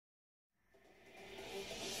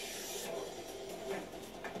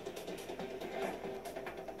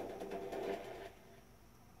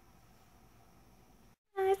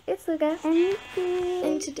it's Luca. And Nikki.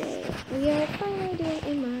 And today we are finally doing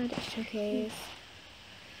a mod showcase.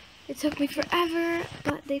 It took me forever,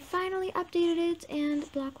 but they finally updated it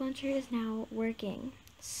and Block Launcher is now working.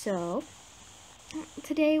 So,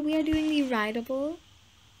 today we are doing the RIDEABLE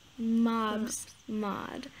MOBS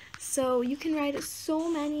mod. So you can ride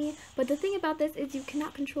so many, but the thing about this is you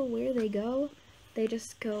cannot control where they go. They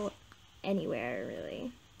just go anywhere,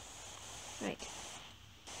 really. Right.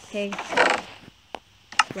 Pig.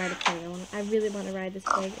 Ride a pig. I really want to ride this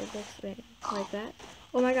pig. It looks like that.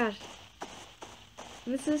 Oh my gosh.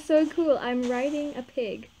 This is so cool. I'm riding a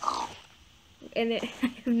pig. And I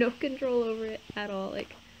have no control over it at all.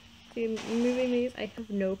 Like, see, moving these, I have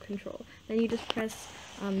no control. Then you just press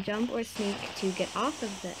jump or sneak to get off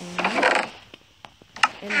of the end.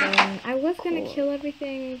 And then I was gonna kill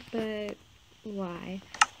everything, but why?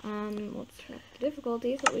 Let's try the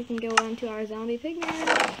difficulty so that we can go on to our zombie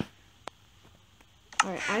pigman.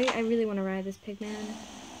 Alright, I really want to ride this pigman.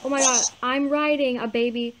 Oh my god, I'm riding a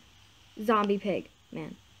baby zombie pig,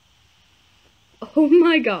 man. Oh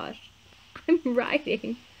my gosh, I'm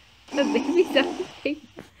riding a baby zombie pig.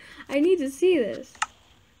 I need to see this.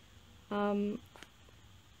 I'm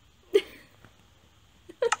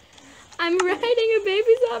riding a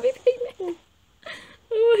baby zombie pigman.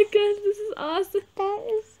 Oh my gosh, this is awesome. That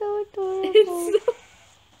is so adorable. It's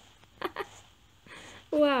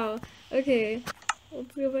so wow. Okay,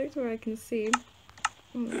 let's go back to where I can see.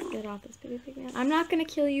 Let's get off this baby pigman. I'm not gonna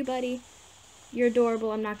kill you, buddy. You're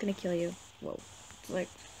adorable. I'm not gonna kill you. Whoa, it's like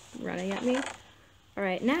running at me. All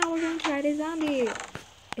right, now we're gonna try a zombie.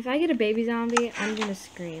 If I get a baby zombie, I'm gonna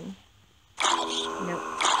scream. Nope,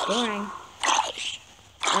 boring.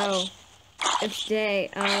 Oh, it's day.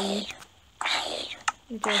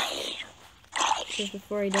 Just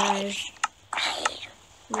before he dies.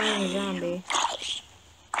 I'm a zombie.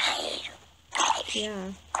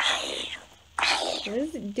 Yeah. What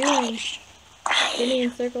is it doing? Spinning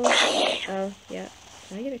in circles? Oh, yeah.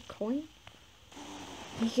 Can I get a coin?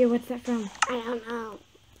 Here, what's that from? I don't know.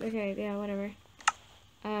 Okay, yeah, whatever.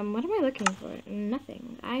 What am I looking for?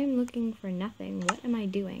 Nothing. I am looking for nothing. What am I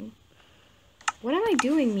doing? What am I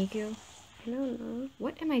doing, Miku? I don't know.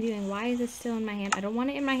 What am I doing? Why is it still in my hand? I don't want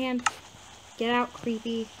it in my hand. Get out,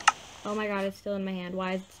 creepy. Oh my god, it's still in my hand.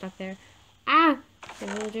 Why is it stuck there? Ah! The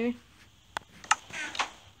villager.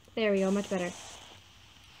 There we go, much better.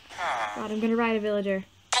 God, I'm gonna ride a villager.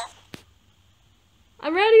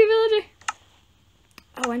 I'm riding a villager!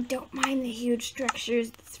 Oh, and don't mind the huge structures.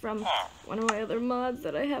 It's from one of my other mods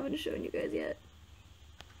that I haven't shown you guys yet.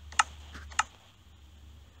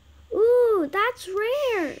 Ooh, that's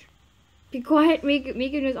rare. Be quiet,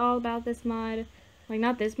 Miku knows all about this mod. Like,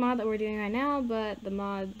 not this mod that we're doing right now, but the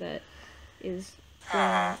mod that is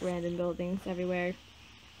doing random buildings everywhere.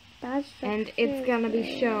 That's and it's gonna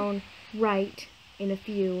be shown right in a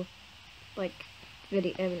few, like,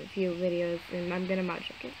 videos, and I'm gonna mod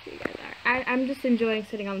showcase for you guys. I'm just enjoying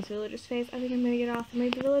sitting on this villager's face. I think I'm gonna get off and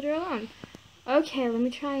leave the villager alone. Okay, let me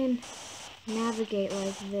try and navigate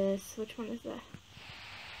like this. Which one is that?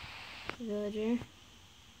 Villager.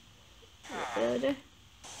 Villager.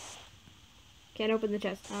 Can't open the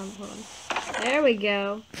chest. Hold on. There we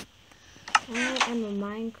go. I am a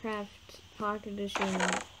Minecraft Pocket Edition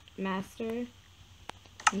master.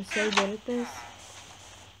 I'm so good at this.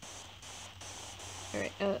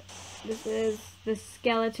 Alright, this is the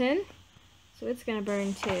skeleton. So it's gonna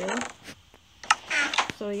burn too.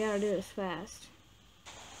 So we gotta do this fast.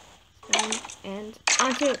 And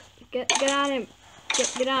onto it. Get on him.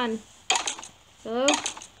 Get on. Hello?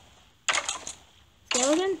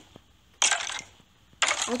 Skeleton?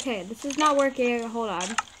 Okay, this is not working. Hold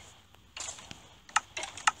on.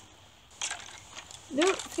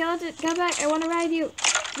 No, skeleton, come back. I want to ride you.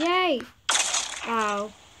 Yay!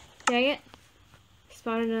 Oh. Dang it.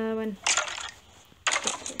 Spawned another one.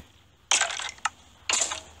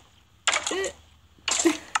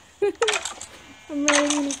 I'm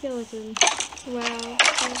riding a skeleton. Wow.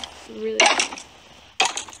 That's really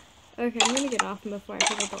cool. Okay, I'm gonna get off him before I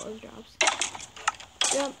pick up all those drops.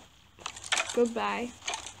 Yep. Goodbye.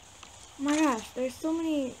 Oh my gosh, there's so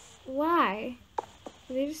many. Why?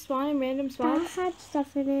 Do they just spawn in random spots? That had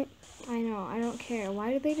stuff in it. I know, I don't care.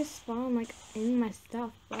 Why did they just spawn, like, in my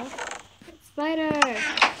stuff, bro? Spider!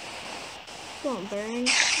 Won't burn.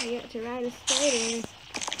 I get to ride a spider.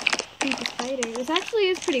 Creepy spider. This actually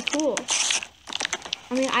is pretty cool.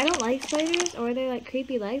 I mean, I don't like spiders, or they're like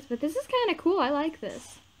creepy legs, but this is kind of cool. I like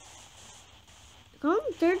this. Go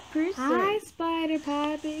in third person. Hi, spider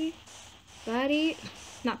puppy. Buddy.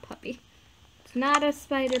 Not puppy. It's not a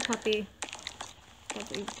spider puppy. That's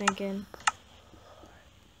what you're thinking.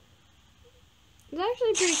 It's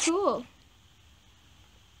actually pretty cool.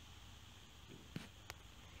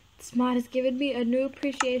 This mod has given me a new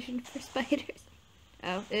appreciation for spiders.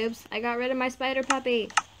 Oh, oops. I got rid of my spider puppy.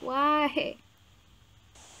 Why?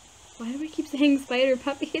 Why do we keep saying spider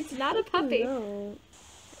puppy? It's not a puppy. No.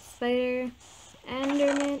 Spider.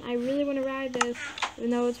 Enderman. I really want to ride this. Even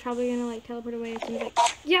though it's probably going to like teleport away as soon as I...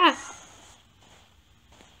 Yeah!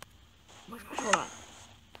 Oh my gosh, hold on.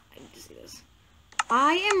 I need to see this.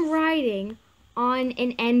 I am riding on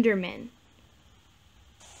an Enderman.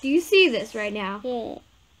 Do you see this right now? Yeah.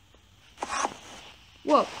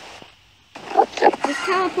 Whoa. Just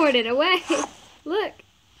teleported away. Look.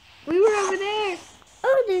 We were over there.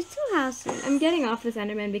 Oh, there's 2 houses. I'm getting off this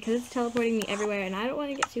Enderman because it's teleporting me everywhere and I don't want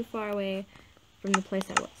to get too far away from the place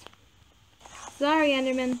I was. Sorry,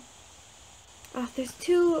 Enderman. Oh, there's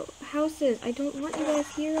 2 houses. I don't want you guys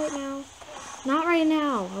here right now. Not right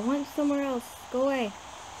now. I want somewhere else. Go away.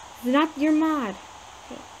 It's not your mod.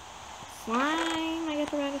 Okay. Slime. I get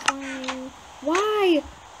to ride a slime. Why?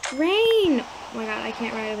 Rain. Oh my god, I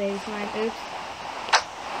can't ride a baby slime. Oops.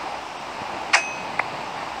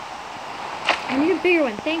 I need a bigger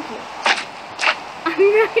one. Thank you. I'm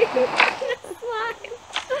riding a slime.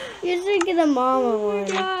 You should get a mama one. Oh my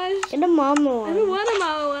gosh. Get a mama I one. don't want a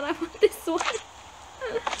mama one. I want this one.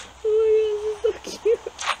 Oh my god, this is so cute.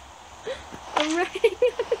 I'm riding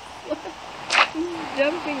on this one. He's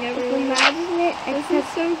jumping everywhere. Imagine it This is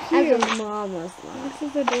so as cute. a mama's one. This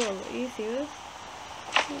is adorable. You see this?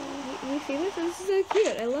 You see this? This is so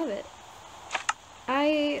cute. I love it.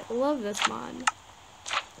 I love this mod.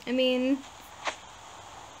 I mean,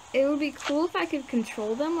 it would be cool if I could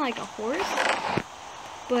control them like a horse,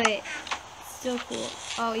 but it's still cool.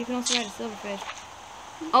 Oh, you can also ride a silverfish.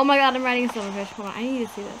 Oh my god, I'm riding a silverfish. Hold on, I need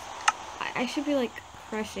to see this. I should be like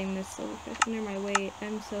crushing this silverfish under my weight.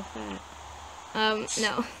 I'm so fat.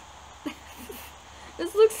 No.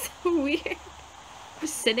 This looks so weird.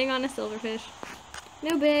 Just sitting on a silverfish.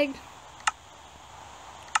 No big.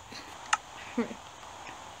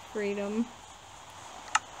 Freedom.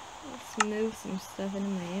 Let's move some stuff into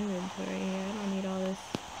my inventory here. I don't need all this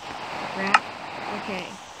crap. Okay.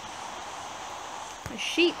 A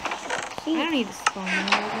sheep. I don't need to spawn one of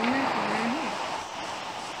those in there. Around here.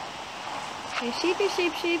 Okay, sheepy,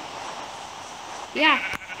 sheep, sheep. Yeah.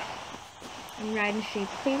 I'm riding sheep.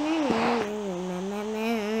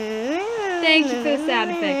 Thank you for the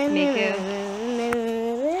sound effects, Miku.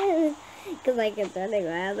 Because I can turn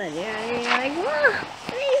around and you're like, whoa,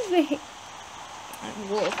 crazy.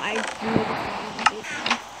 Wolf. I know this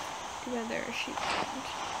one. Too bad there are sheep around.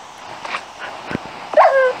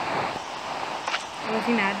 Oh, is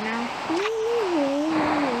he mad now?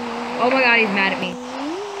 Oh my god, he's mad at me.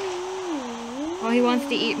 Oh, he wants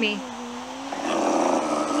to eat me.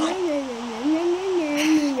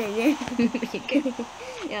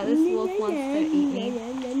 Yeah, this wolf wants to eat me.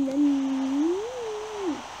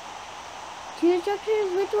 Choose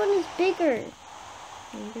structures, which one is bigger?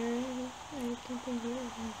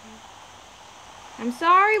 I'm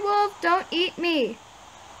sorry, wolf. Don't eat me.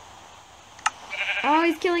 Oh,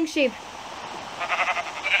 he's killing sheep.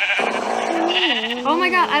 Oh my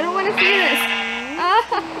god, I don't want to see this.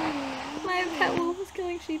 Oh, my pet wolf is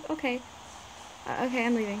killing sheep. Okay. Okay,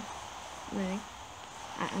 I'm leaving. I'm leaving.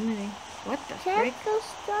 I'm leaving. What the frick?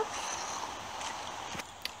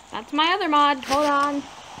 That's my other mod. Hold on.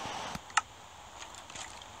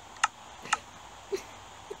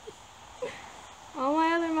 All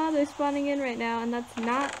my other mods are spawning in right now, and that's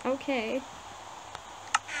not okay.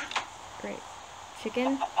 Great.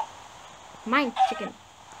 Chicken. Mine, chicken.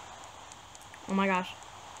 Oh my gosh.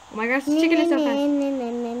 Oh my gosh, this chicken is so fast.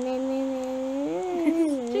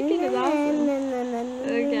 This chicken is awesome.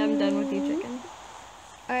 Okay, I'm done with you, chicken.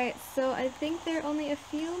 Alright, so I think there are only a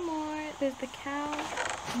few more. There's the cow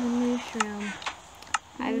and the mushroom.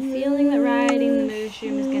 I have a feeling that riding the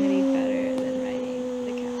mushroom is going to be better than riding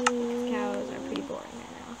the cow, because cows are pretty boring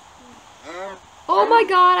right now. Oh my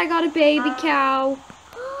god, I got a baby cow.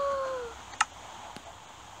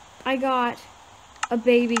 I got a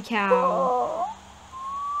baby cow.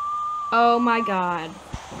 Oh my god.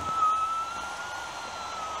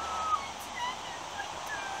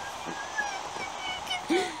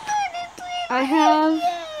 I have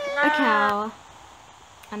a cow,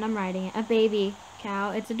 and I'm riding it. A baby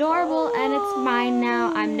cow. It's adorable, and it's mine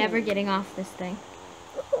now. I'm never getting off this thing.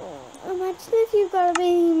 Imagine if you got a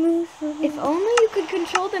baby mushroom. If only you could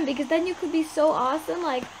control them, because then you could be so awesome.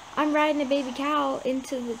 Like, I'm riding a baby cow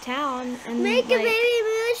into the town, and Make like, a baby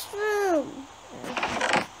mushroom.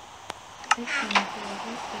 It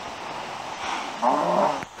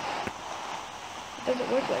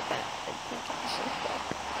doesn't work like that.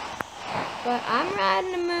 But I'm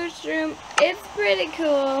riding a mushroom. It's pretty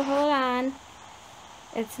cool. Hold on.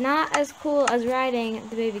 It's not as cool as riding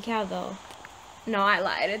the baby cow, though. No, I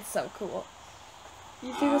lied. It's so cool.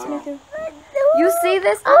 You see this, Mika? You see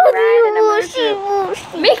this? I'm riding a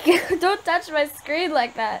mushroom. Mika, don't touch my screen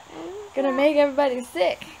like that. Gonna make everybody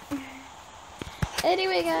sick.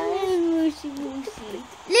 Anyway, guys.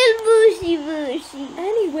 Little bushy.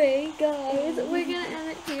 Anyway, guys, we're gonna end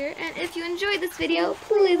it here. And if you enjoyed this video,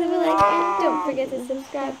 please leave a like and don't forget to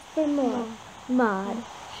subscribe for more mod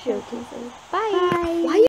showcases. Bye. Why